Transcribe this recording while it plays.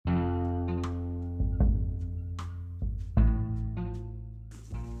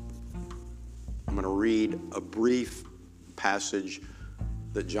I'm going to read a brief passage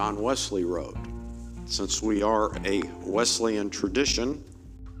that John Wesley wrote. Since we are a Wesleyan tradition,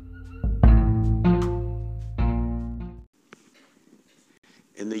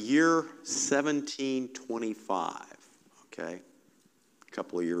 in the year 1725, okay, a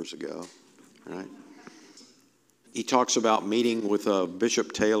couple of years ago, right? He talks about meeting with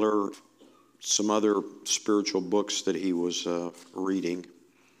Bishop Taylor, some other spiritual books that he was reading.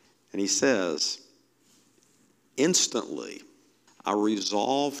 And he says, "Instantly, I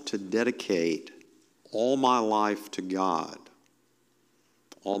resolved to dedicate all my life to God,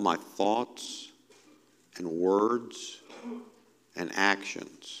 all my thoughts and words and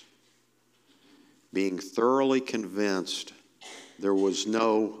actions, being thoroughly convinced there was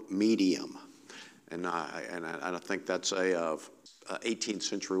no medium." And I think that's a 18th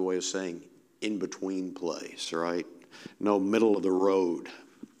century way of saying in-between place, right? No middle of the road,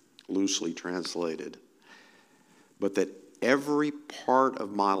 loosely translated. But that every part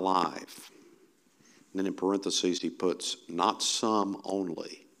of my life, and then in parentheses he puts, not some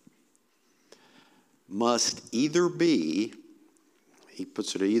only, must either be, he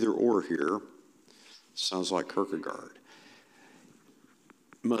puts it either or here, sounds like Kierkegaard,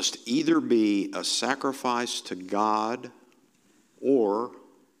 must either be a sacrifice to God or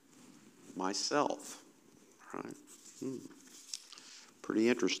myself. Right? Pretty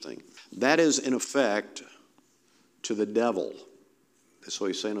interesting. That is, in effect, to the devil. So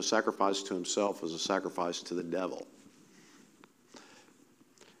he's saying a sacrifice to himself is a sacrifice to the devil.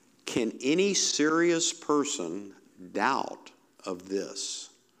 Can any serious person doubt of this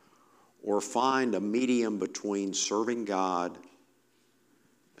or find a medium between serving God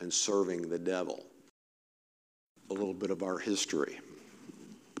and serving the devil? A little bit of our history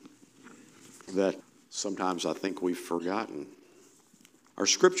that sometimes I think we've forgotten. Our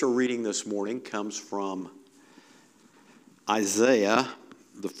scripture reading this morning comes from Isaiah,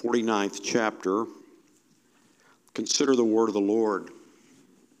 the 49th chapter. Consider the word of the Lord.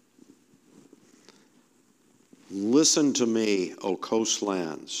 "Listen to me, O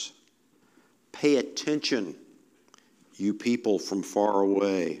coastlands. Pay attention, you people from far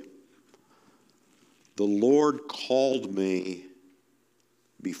away. The Lord called me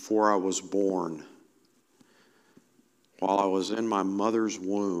before I was born. While I was in my mother's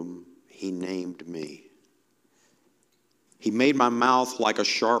womb, he named me. He made my mouth like a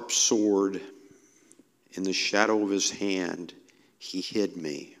sharp sword. In the shadow of his hand, he hid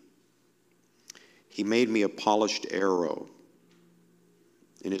me. He made me a polished arrow.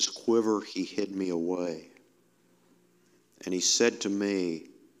 In his quiver, he hid me away. And he said to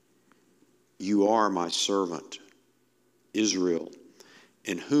me, you are my servant, Israel,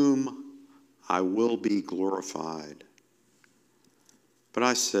 in whom I will be glorified. But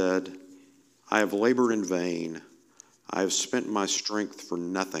I said, I have labored in vain. I have spent my strength for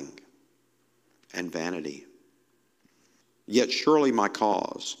nothing and vanity. Yet surely my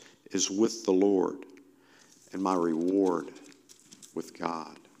cause is with the Lord, and my reward with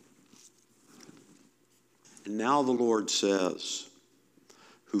God. And now the Lord says,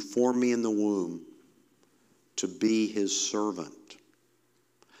 who formed me in the womb to be his servant,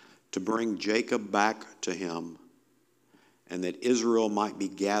 to bring Jacob back to him, and that Israel might be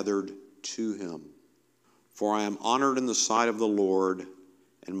gathered to him. For I am honored in the sight of the Lord,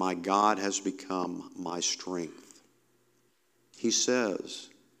 and my God has become my strength. He says,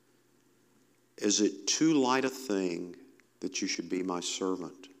 is it too light a thing that you should be my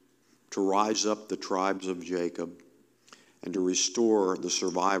servant, to rise up the tribes of Jacob and to restore the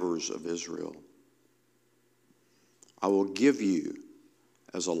survivors of Israel? I will give you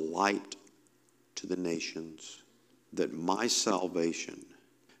as a light to the nations, that my salvation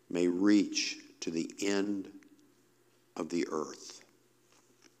may reach to the end of the earth.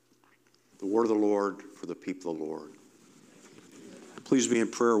 The word of the Lord for the people of the Lord. Please be in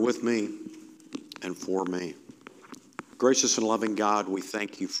prayer with me and for me. Gracious and loving God, we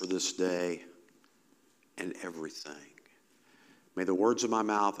thank you for this day and everything. May the words of my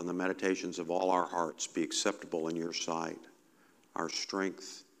mouth and the meditations of all our hearts be acceptable in your sight, our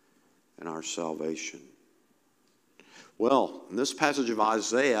strength and our salvation. Well, in this passage of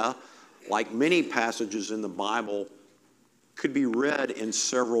Isaiah, like many passages in the Bible, could be read in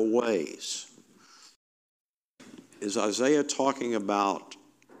several ways. Is Isaiah talking about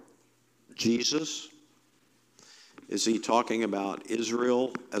Jesus? Is he talking about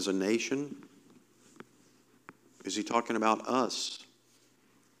Israel as a nation? Is he talking about us,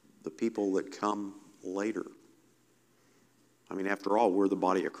 the people that come later? I mean, after all, we're the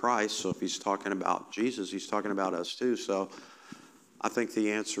body of Christ, so if he's talking about Jesus, he's talking about us too. So I think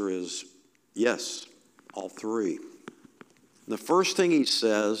the answer is Yes, all three. The first thing he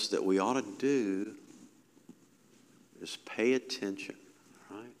says that we ought to do is pay attention,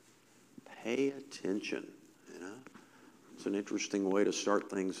 right? Pay attention, you know. It's an interesting way to start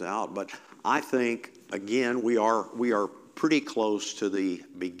things out, but I think, again, we are pretty close to the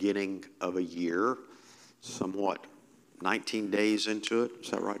beginning of a year, somewhat 19 days into it.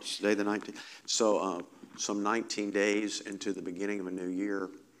 Is that right? Today the 19th. So some 19 days into the beginning of a new year.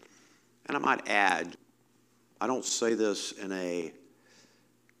 And I might add, I don't say this in a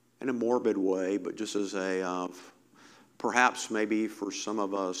morbid way, but just as a perhaps maybe for some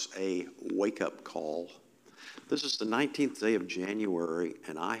of us a wake-up call. This is the 19th day of January,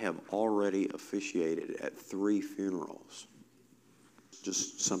 and I have already officiated at 3 funerals.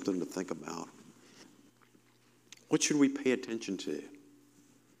 Just something to think about. What should we pay attention to?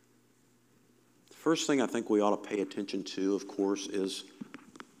 The first thing I think we ought to pay attention to, of course, is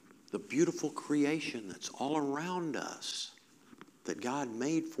the beautiful creation that's all around us that God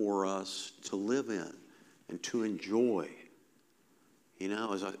made for us to live in and to enjoy. You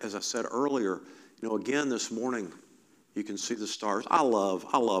know, as I said earlier, you know, again this morning, you can see the stars. I love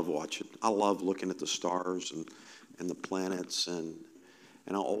watching. I love looking at the stars and the planets, and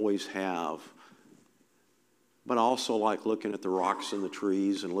I always have. But I also like looking at the rocks and the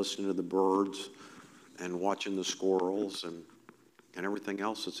trees and listening to the birds and watching the squirrels and everything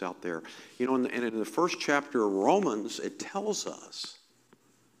else that's out there. You know, and in the first chapter of Romans, it tells us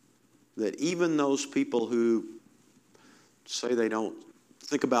that even those people who say they don't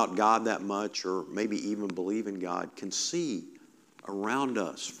think about God that much or maybe even believe in God can see around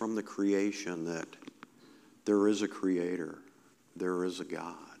us from the creation that there is a creator, there is a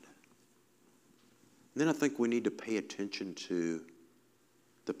God. And then I think we need to pay attention to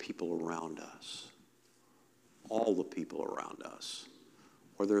the people around us, all the people around us,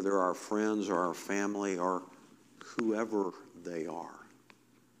 whether they're our friends or our family or whoever they are.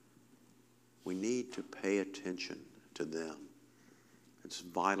 We need to pay attention to them. It's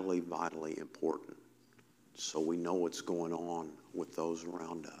vitally, vitally important so we know what's going on with those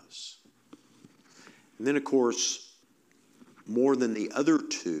around us. And then, of course, more than the other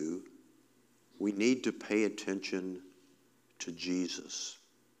two, we need to pay attention to Jesus.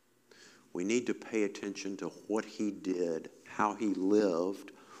 We need to pay attention to what he did, how he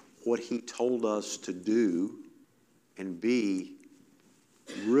lived, what he told us to do, and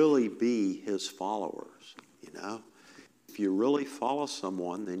really be his followers, you know. If you really follow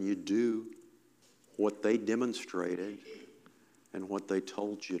someone, then you do what they demonstrated and what they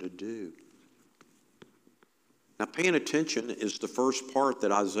told you to do. Now, paying attention is the first part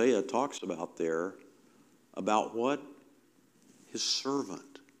that Isaiah talks about there, about what? His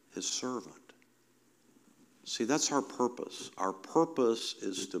servant, his servant. See, that's our purpose. Our purpose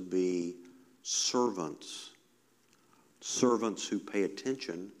is to be servants, servants who pay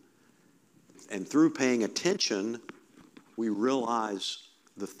attention. And through paying attention, we realize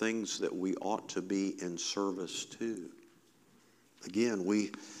the things that we ought to be in service to. Again,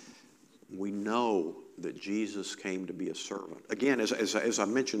 we know that Jesus came to be a servant. Again, as I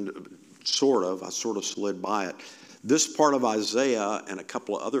mentioned, I sort of slid by it. This part of Isaiah and a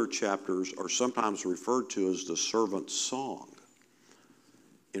couple of other chapters are sometimes referred to as the servant's song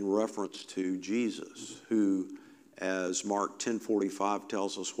in reference to Jesus, who, as Mark 10:45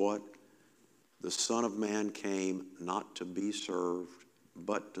 tells us what? The Son of Man came not to be served,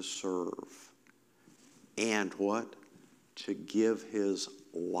 but to serve. And what? To give his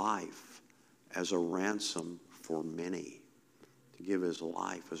life as a ransom for many. To give his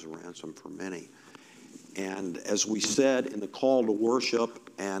life as a ransom for many. And as we said in the call to worship,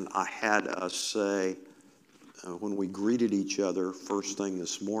 and I had us say when we greeted each other first thing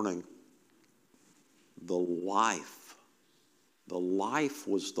this morning, the life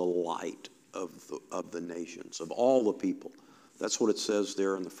was the light of the nations, of all the people. That's what it says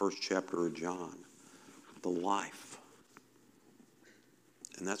there in the first chapter of John. The life.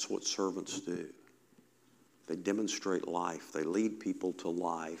 And that's what servants do. They demonstrate life. They lead people to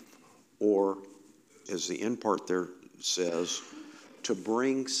life. Or, as the end part there says, to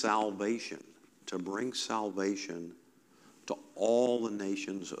bring salvation. To bring salvation to all the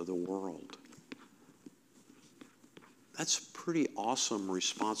nations of the world. That's a pretty awesome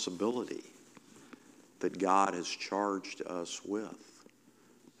responsibility that God has charged us with,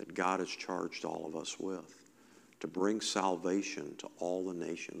 that God has charged all of us with, to bring salvation to all the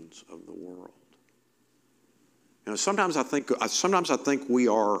nations of the world. You know, sometimes I think we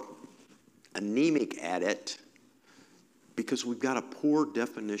are anemic at it because we've got a poor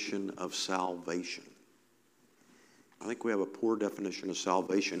definition of salvation. I think we have a poor definition of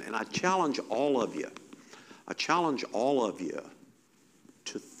salvation. And I challenge all of you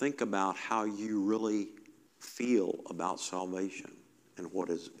to think about how you really feel about salvation and what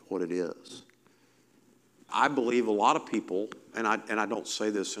it is. I believe a lot of people, and I don't say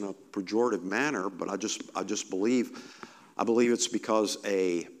this in a pejorative manner, but I just believe it's because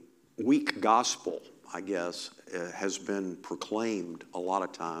a weak gospel, I guess, has been proclaimed a lot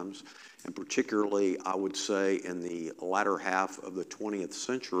of times, and particularly, I would say, in the latter half of the 20th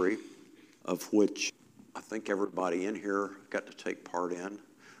century, of which I think everybody in here got to take part in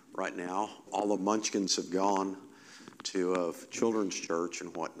right now. All the munchkins have gone to children's church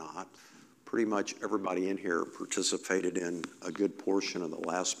and whatnot. Pretty much everybody in here participated in a good portion of the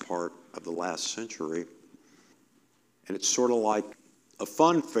last part of the last century. And it's sort of like a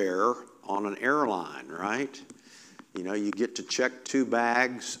fun fair on an airline, right? You know, you get to check 2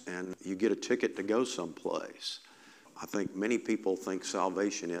 bags and you get a ticket to go someplace. I think many people think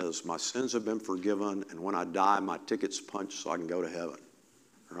salvation is my sins have been forgiven, and when I die, my ticket's punched so I can go to heaven,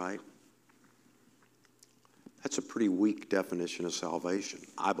 right? That's a pretty weak definition of salvation,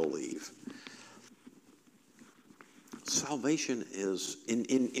 I believe. Salvation is,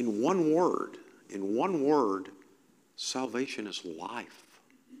 in one word, salvation is life.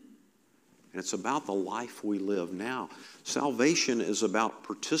 And it's about the life we live now. Salvation is about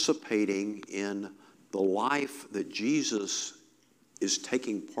participating in the life that Jesus is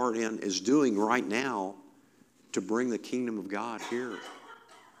taking part in, is doing right now to bring the kingdom of God here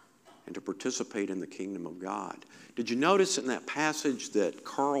and to participate in the kingdom of God. Did you notice in that passage that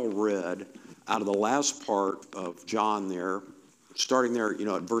Carl read out of the last part of John there, starting there,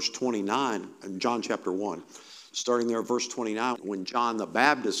 at verse 29, in John chapter 1, starting there at verse 29, when John the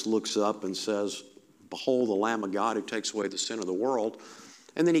Baptist looks up and says, "Behold the Lamb of God who takes away the sin of the world."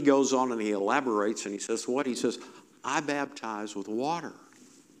 And then he goes on and he elaborates and he says what? He says, "I baptize with water.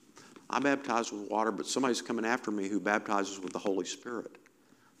 I baptize with water, but somebody's coming after me who baptizes with the Holy Spirit."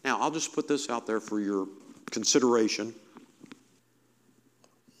 Now, I'll just put this out there for your consideration.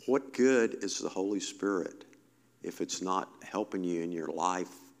 What good is the Holy Spirit if it's not helping you in your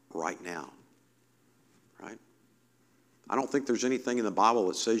life right now? Right? I don't think there's anything in the Bible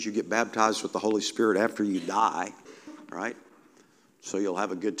that says you get baptized with the Holy Spirit after you die, right? So you'll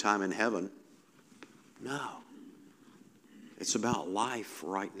have a good time in heaven. No. It's about life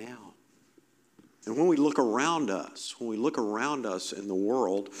right now. And when we look around us in the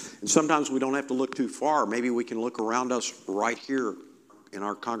world, and sometimes we don't have to look too far, maybe we can look around us right here in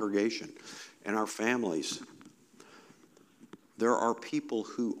our congregation, in our families. There are people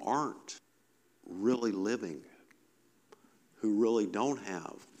who aren't really living, who really don't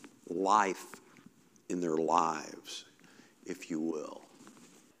have life in their lives, if you will.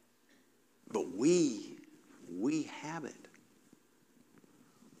 But we have it.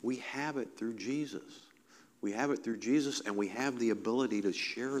 We have it through Jesus. We have it through Jesus, and we have the ability to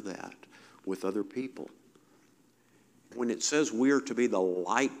share that with other people. When it says we are to be the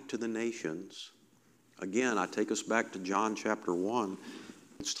light to the nations, again, I take us back to John chapter 1.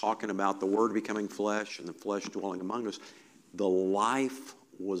 It's talking about the Word becoming flesh and the flesh dwelling among us. The life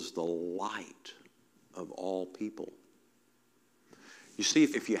was the light of all people. You see,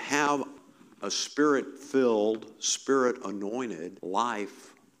 if you have a Spirit-filled, Spirit-anointed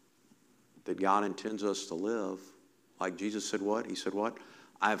life that God intends us to live, like Jesus said what? He said what?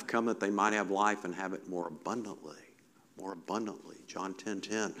 "I have come that they might have life and have it more abundantly." More abundantly. John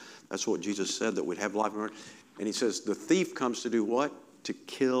 10:10. That's what Jesus said, that we'd have life. And he says, the thief comes to do what? To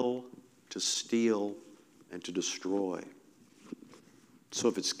kill, to steal, and to destroy. So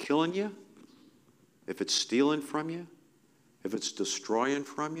if it's killing you, if it's stealing from you, if it's destroying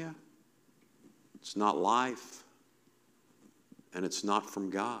from you, it's not life, and it's not from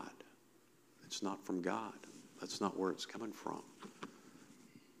God. It's not from God. That's not where it's coming from.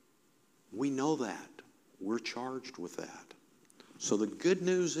 We know that. We're charged with that. So the good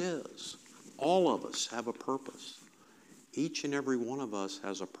news is, all of us have a purpose. Each and every one of us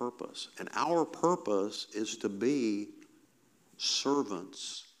has a purpose. And our purpose is to be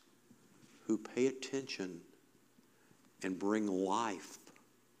servants who pay attention and bring life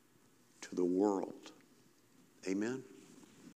to the world. Amen?